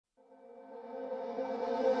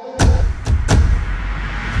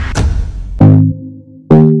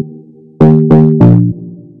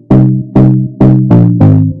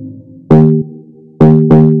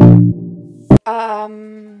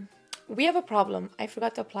a problem. I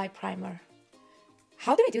forgot to apply primer.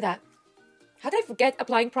 How did I do that? How did I forget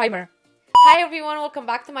applying primer? Hi everyone, welcome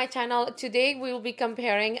back to my channel. Today we will be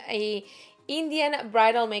comparing a Indian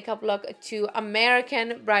bridal makeup look to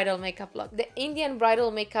American bridal makeup look. The Indian bridal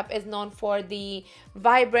makeup is known for the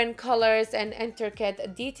vibrant colors and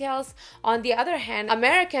intricate details. On the other hand,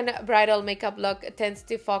 American bridal makeup look tends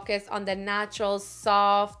to focus on the natural,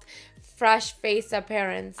 soft, fresh face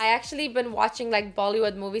appearance. I actually been watching like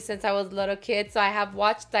Bollywood movies since I was a little kid, so I have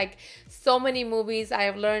watched like so many movies. I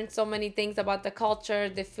have learned so many things about the culture,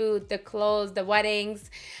 the food, the clothes, the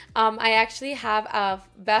weddings. I actually have a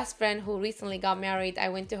best friend who recently got married. I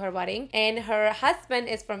went to her wedding and her husband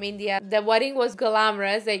is from India. The wedding was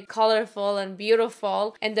glamorous, like colorful and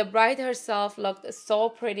beautiful, and the bride herself looked so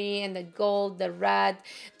pretty, and the gold, the red,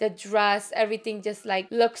 the dress, everything just like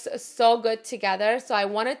looks so good together. So I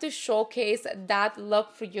wanted to showcase that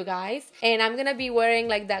look for you guys, and I'm gonna be wearing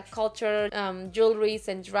like that culture jewelries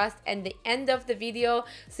and dress at the end of the video,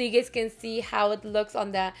 so you guys can see how it looks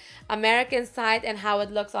on the American side and how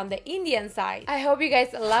it looks on the Indian side. I hope you guys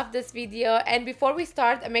love this video, and before we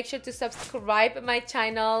start, make sure to subscribe my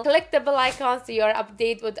channel, click the bell icon so you're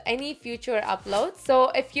updated with any future uploads. So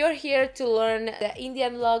if you're here to learn the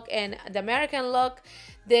Indian look and the American look,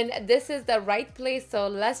 then this is the right place. So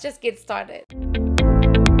let's just get started.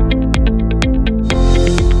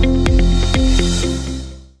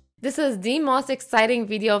 This is the most exciting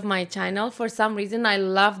video of my channel. For some reason, I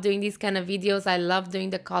love doing these kind of videos. I love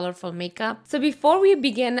doing the colorful makeup. So before we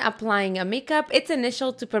begin applying a makeup, it's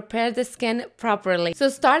essential to prepare the skin properly. So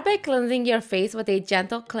start by cleansing your face with a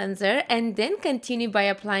gentle cleanser and then continue by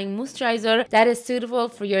applying moisturizer that is suitable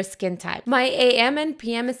for your skin type. My AM and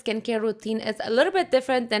PM skincare routine is a little bit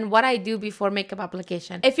different than what I do before makeup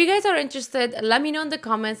application. If you guys are interested, let me know in the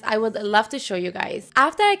comments. I would love to show you guys.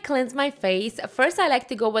 After I cleanse my face, first I like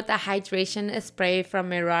to go with a hydration spray from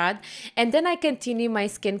Murad, and then I continue my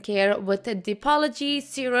skincare with the Depology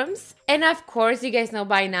serums. And of course, you guys know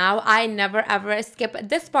by now, I never ever skip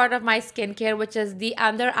this part of my skincare, which is the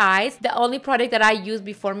under eyes. The only product that I use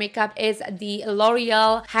before makeup is the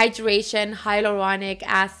L'Oreal Hydration Hyaluronic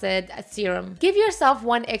Acid Serum. Give yourself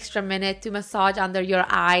 1 extra minute to massage under your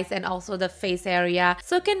eyes and also the face area,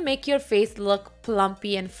 so it can make your face look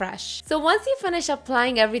plumpy and fresh. So once you finish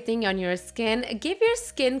applying everything on your skin, give your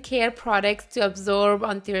skincare products to absorb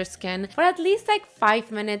onto your skin for at least like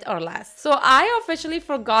 5 minutes or less. So I officially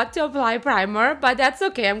forgot to apply primer, but that's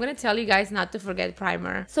okay. I'm gonna tell you guys not to forget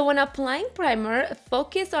primer. So when applying primer,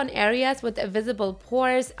 focus on areas with visible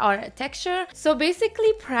pores or texture. So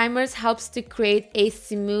basically, primers helps to create a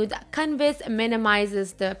smooth canvas,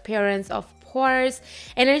 minimizes the appearance of pores,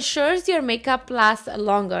 and ensures your makeup lasts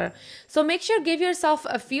longer. So make sure give yourself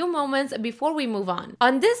a few moments before we move on.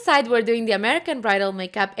 On this side, we're doing the American bridal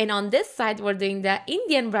makeup, and on this side, we're doing the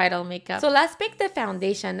Indian bridal makeup. So let's pick the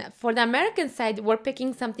foundation. For the American side, we're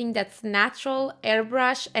picking something that's natural,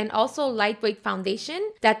 airbrush, and also lightweight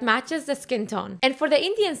foundation that matches the skin tone. And for the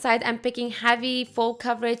Indian side, I'm picking heavy, full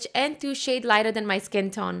coverage, and 2 shades lighter than my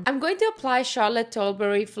skin tone. I'm going to apply Charlotte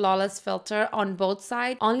Tilbury Flawless Filter on both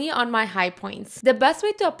sides, only on my high points. The best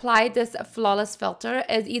way to apply this flawless filter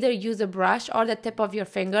is either use a brush or the tip of your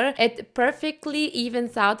finger. It perfectly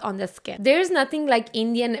evens out on the skin. There's nothing like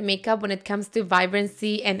Indian makeup when it comes to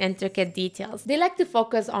vibrancy and intricate details. They like to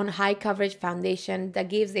focus on high coverage foundation that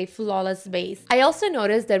gives a flawless base. I also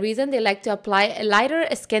noticed the reason they like to apply a lighter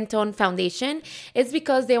skin tone foundation is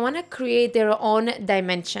because they want to create their own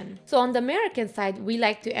dimension. So on the American side, we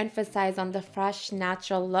like to emphasize on the fresh,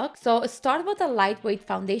 natural look. So start with a lightweight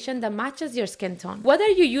foundation that matches your skin tone. Whether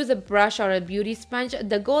you use a brush or a beauty sponge,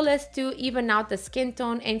 the goal is to even out the skin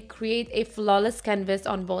tone and create a flawless canvas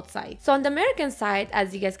on both sides. So on the American side,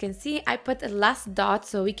 as you guys can see, I put less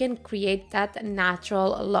dots so we can create that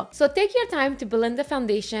natural look. So take your time to blend the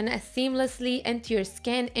foundation seamlessly into your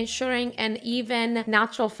skin, ensuring an even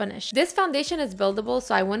natural finish. This foundation is buildable,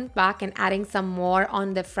 so I went back and adding some more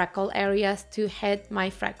on the freckle areas to hit my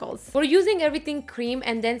freckles. We're using everything cream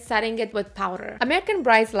and then setting it with powder. American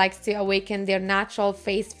brides likes to awaken their natural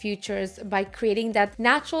face features by creating that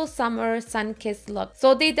natural summer sun-kissed look.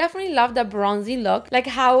 So they definitely love the bronzy look, like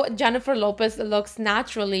how Jennifer Lopez looks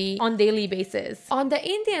naturally on daily basis. On the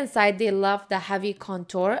Indian side, they love the heavy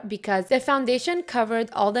contour because the foundation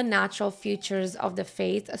covered all the natural features of the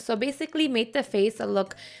face. So basically made the face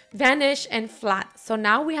look vanish and flat. So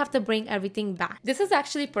now we have to bring everything back. This is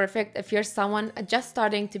actually perfect if you're someone just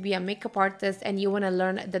starting to be a makeup artist and you want to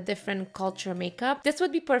learn the different culture makeup. This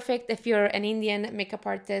would be perfect if you're an Indian makeup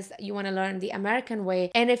artist, you want to learn the American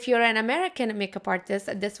way. And if you're an American makeup artist,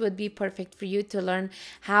 this would be perfect for you to learn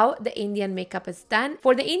how the Indian makeup is done.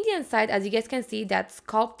 For the Indian side, as you guys can see, that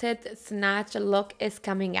sculpted snatch look is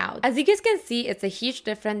coming out. As you guys can see, it's a huge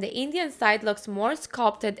difference. The Indian side looks more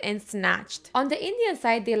sculpted and snatched. On the Indian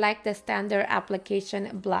side, they like the standard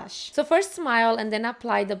application blush. So first smile and then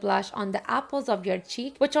apply the blush on the apples of your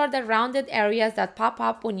cheek, which are the rounded areas that pop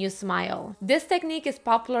up when you smile. This technique is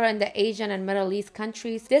popular in the Asian and Middle East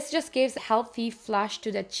countries. This just gives healthy flush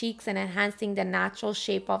to the cheeks and enhancing the natural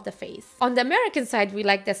shape of the face. On the American side, we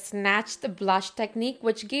like the snatched blush technique,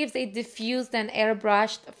 which gives a diffused and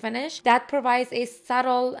airbrushed finish that provides a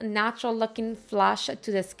subtle, natural looking flush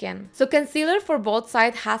to the skin. So concealer for both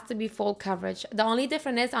sides has to be full coverage. The only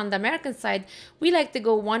difference is on the American side, we like to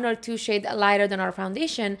go 1 or 2 shades lighter than our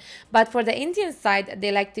foundation, but for the Indian side,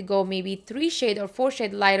 they like to go maybe 3 shades or 4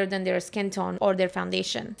 shades lighter than their skin tone or their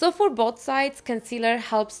foundation. So for both sides, concealer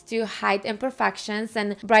helps to hide imperfections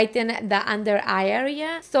and brighten the under eye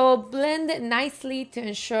area. So blend nicely to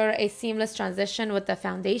ensure a seamless transition with the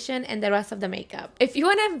foundation and the rest of the makeup. If you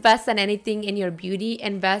want to invest in anything in your beauty,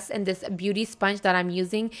 invest in this beauty sponge that I'm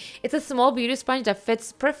using. It's a small beauty sponge that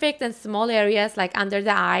fits perfect in small areas like under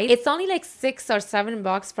the eyes. It's only like $6 or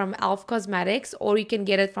 $7 from Elf Cosmetics, or you can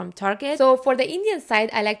get it from Target. So for the Indian side,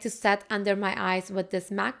 I like to set under my eyes with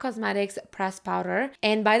this MAC Cosmetics pressed powder.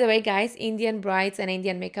 And by the way, guys, Indian brides and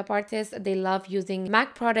Indian makeup artists, they love using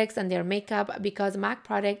MAC products in their makeup because MAC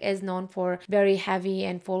product is known for very heavy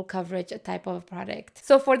and full coverage type of product.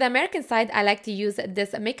 So for the American side, I like to use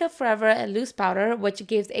this Makeup Forever loose powder, which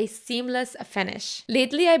gives a seamless finish.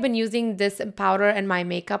 Lately, I've been using this powder in my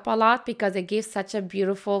makeup a lot because it gives such a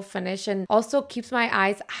beautiful finish and also keeps my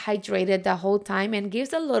eyes hydrated the whole time and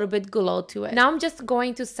gives a little bit glow to it. Now I'm just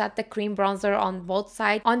going to set the cream bronzer on both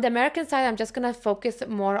sides. On the American side, I'm just gonna focus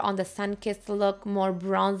more on the sun-kissed look, more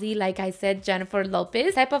bronzy, like I said, Jennifer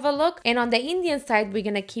Lopez type of a look. And on the Indian side, we're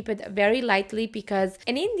gonna keep it very lightly because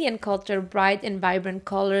in Indian culture, bright and vibrant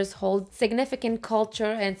colors hold significant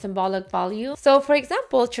culture and symbolic value. So for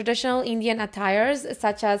example, traditional Indian attires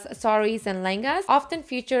such as saris and lehengas often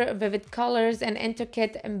feature vivid colors and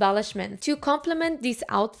intricate embellishments. To complement these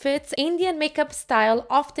outfits, Indian makeup style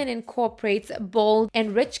often incorporates bold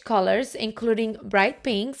and rich colors, including bright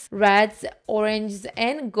pinks, reds, oranges,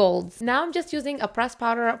 and golds. Now I'm just using a pressed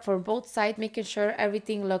powder for both sides, making sure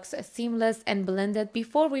everything looks seamless and blended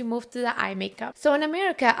before we move to the eye makeup. So in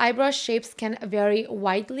America, eyebrow shapes can vary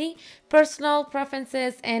widely. Personal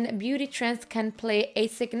preferences and beauty trends can play a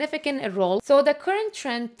significant role. So the current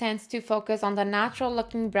trend tends to focus on the natural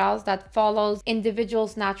looking brows that follows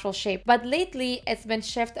individuals' natural shape. But lately, it's been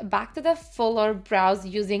shifted back to the fuller brows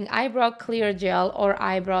using eyebrow clear gel or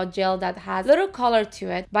eyebrow gel that has little color to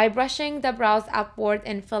it by brushing the brows upward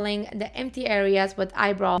and filling the empty areas with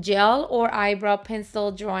eyebrow gel or eyebrow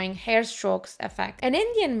pencil, drawing hair strokes effect. In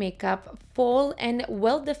Indian makeup, full and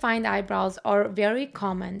well-defined eyebrows are very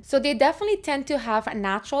common. So they definitely tend to have a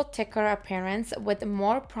natural thicker appearance with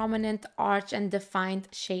more prominent arch and defined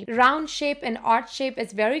shape. Round shape and arch shape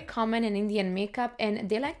is very common in Indian makeup, and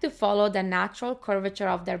they like to follow the natural curvature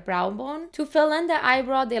of their brow bone. To fill in the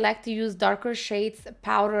eyebrow, they like to use darker shades,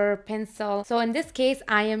 powder, pencil. So in this case,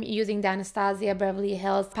 I am using the Anastasia Beverly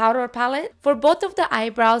Hills powder palette. For both of the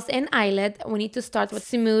eyebrows and eyelid, we need to start with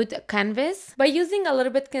smooth canvas. By using a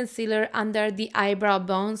little bit concealer under the eyebrow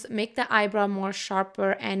bones, make the eyebrow more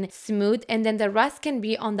sharper and smooth, and then the rest can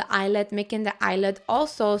be on the eyelid, making the eyelid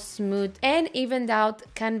also smooth and evened out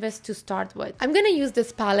canvas to start with. I'm gonna use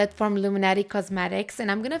this palette from Luminati Cosmetics,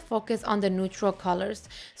 and I'm gonna focus on the neutral colors.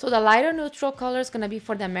 So the lighter neutral color is gonna be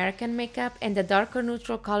for the American makeup, and the darker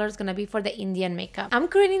neutral color is gonna be for the Indian makeup. I'm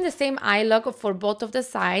creating the same eye look for both of the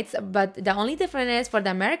sides, but the only difference is for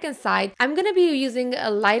the American side, I'm gonna be using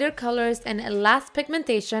lighter colors and less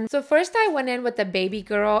pigmentation. So first I went in with the baby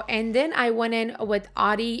girl, and then I went in with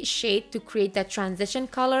Audi shade to create that transition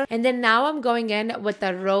color, and then now I'm going in with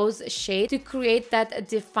the rose shade to create that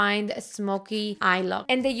defined smoky eye look.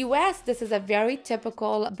 In the US, this is a very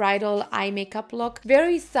typical bridal eye makeup look,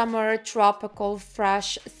 very summer, tropical,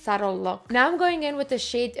 fresh, subtle look. Now I'm going in with the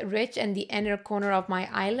shade Rich in the inner corner of my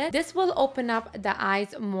eyelid. This will open up the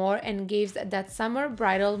eyes more and gives that summer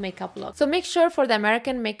bridal makeup look. So make sure for the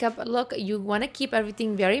American makeup look, you want to keep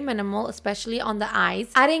everything very minimal, especially on the eyes,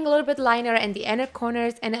 adding a little bit liner in the inner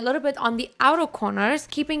corners and a little bit on the outer corners,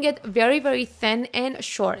 keeping it very thin and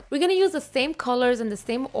short. We're gonna use the same colors in the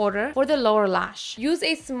same order for the lower lash. Use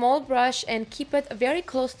a small brush and keep it very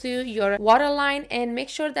close to your waterline and make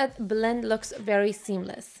sure that blend looks very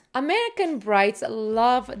seamless. American brides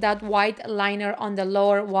love that white liner on the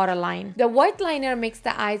lower waterline. The white liner makes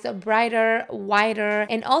the eyes brighter, wider,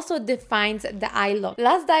 and also defines the eye look.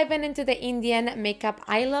 Let's dive into the Indian makeup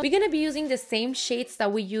eye look. We're gonna be using the same shades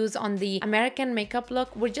that we use on the American makeup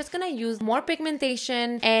look. We're just gonna use more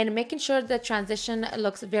pigmentation and making sure the transition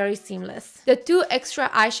looks very seamless. The two extra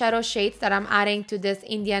eyeshadow shades that I'm adding to this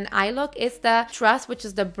Indian eye look is the Trust, which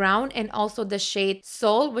is the brown, and also the shade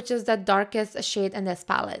Soul, which is the darkest shade in this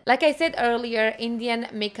palette. Like I said earlier, Indian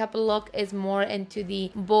makeup look is more into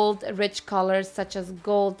the bold, rich colors such as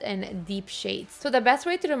gold and deep shades. So the best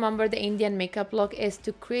way to remember the Indian makeup look is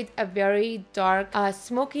to create a very dark,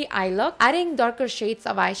 smoky eye look. Adding darker shades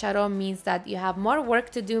of eyeshadow means that you have more work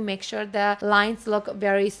to do. Make sure the lines look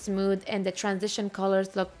very smooth and the transition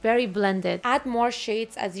colors look very blended. Add more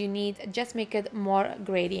shades as you need, just make it more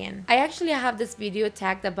gradient. I actually have this video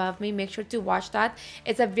tagged above me, make sure to watch that.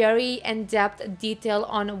 It's a very in-depth detail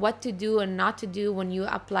on what to do and not to do when you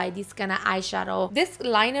apply this kind of eyeshadow. This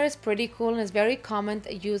liner is pretty cool and is very common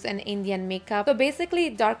to use in Indian makeup. So basically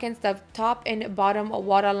it darkens the top and bottom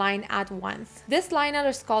waterline at once. This liner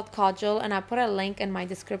is called Kajal and I put a link in my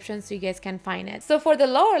description so you guys can find it. So for the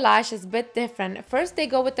lower lash is a bit different. First they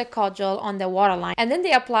go with the Kajal on the waterline and then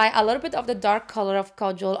they apply a little bit of the dark color of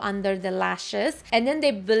Kajal under the lashes and then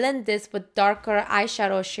they blend this with darker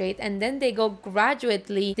eyeshadow shade and then they go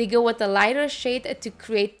gradually, they go with a lighter shade to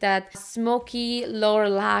create that smoky lower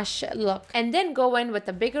lash look and then go in with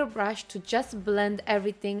a bigger brush to just blend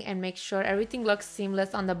everything and make sure everything looks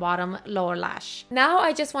seamless on the bottom lower lash. Now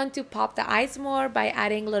I just want to pop the eyes more by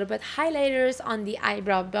adding a little bit highlighters on the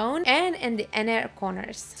eyebrow bone and in the inner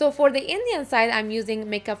corners. So for the Indian side, I'm using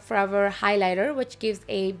Makeup Forever highlighter, which gives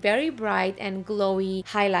a very bright and glowy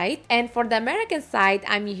highlight, and for the American side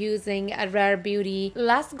I'm using a Rare Beauty,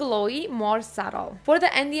 less glowy, more subtle. For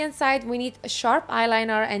the Indian side we need a sharp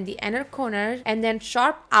eyeliner in the inner corner and then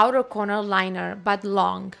sharp outer corner liner but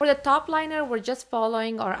long. For the top liner we're just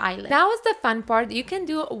following our eyelid. Now is the fun part. You can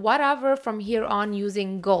do whatever from here on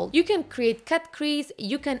using gold. You can create cut crease,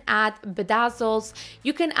 you can add bedazzles,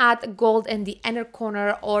 you can add gold in the inner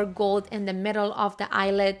corner or gold in the middle of the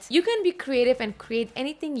eyelid. You can be creative and create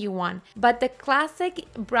anything you want, but the classic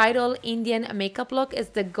bridal Indian makeup look is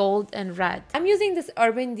the gold and red. I'm using this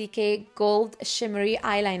Urban Decay gold shimmery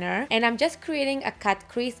eyeliner and I'm just creating a cut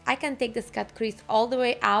crease. I can take this cut crease all the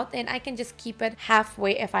way out and I can just keep it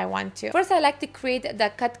halfway if I want to. First I like to create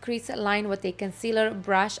the cut crease line with a concealer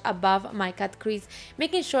brush above my cut crease,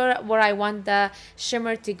 making sure where I want the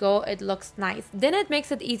shimmer to go it looks nice. Then it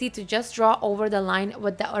makes it easy to just draw over the line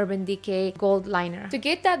with the Urban Decay gold liner. To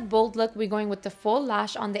get that bold look we're going with the full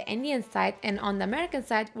lash on the Indian side, and on the American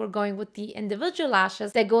side we're going with the individual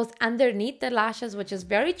lashes that goes underneath the lashes, which is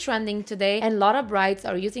very trending today and a lot of brides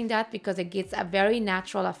are using that because it gives a very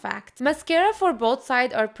natural effect. Mascara for both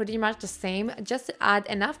sides are pretty much the same, just add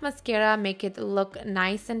enough mascara, make it look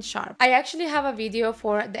nice and sharp. I actually have a video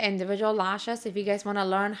for the individual lashes. If you guys want to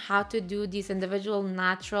learn how to do these individual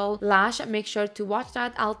natural lash, make sure to watch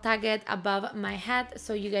that. I'll tag it above my head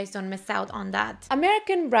so you guys don't miss out on that.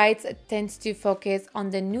 American brides tends to focus on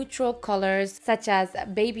the neutral colors such as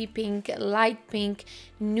baby pink, light pink,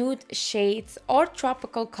 nude shades or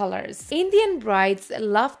tropical colors. Indian brides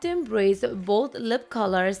love to embrace bold lip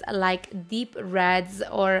colors like deep reds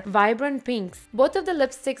or vibrant pinks. Both of the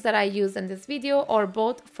lipsticks that I use in this video are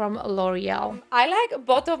both from L'Oreal. I like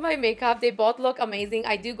both of my makeup. They both look amazing.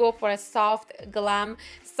 I do go for a soft glam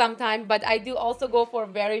sometimes, but I do also go for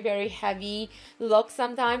very heavy look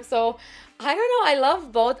sometimes. So I don't know, I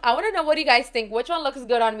love both. I want to know what you guys think. Which one looks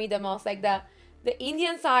good on me the most, like the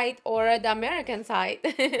Indian side or the American side?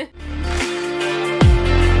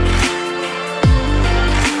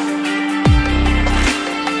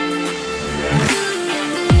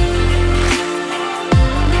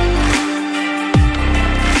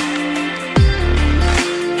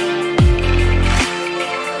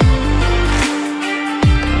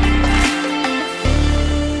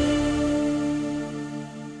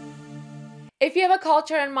 If you have a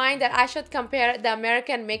culture in mind that I should compare the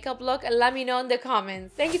American makeup look, let me know in the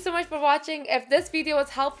comments. Thank you so much for watching. If this video was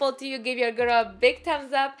helpful to you, give your girl a big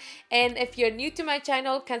thumbs up. And if you're new to my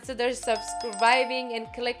channel, consider subscribing and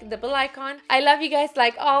click the bell icon. I love you guys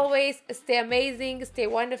like always. Stay amazing, stay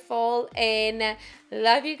wonderful, and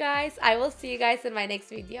love you guys. I will see you guys in my next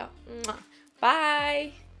video.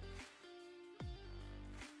 Bye.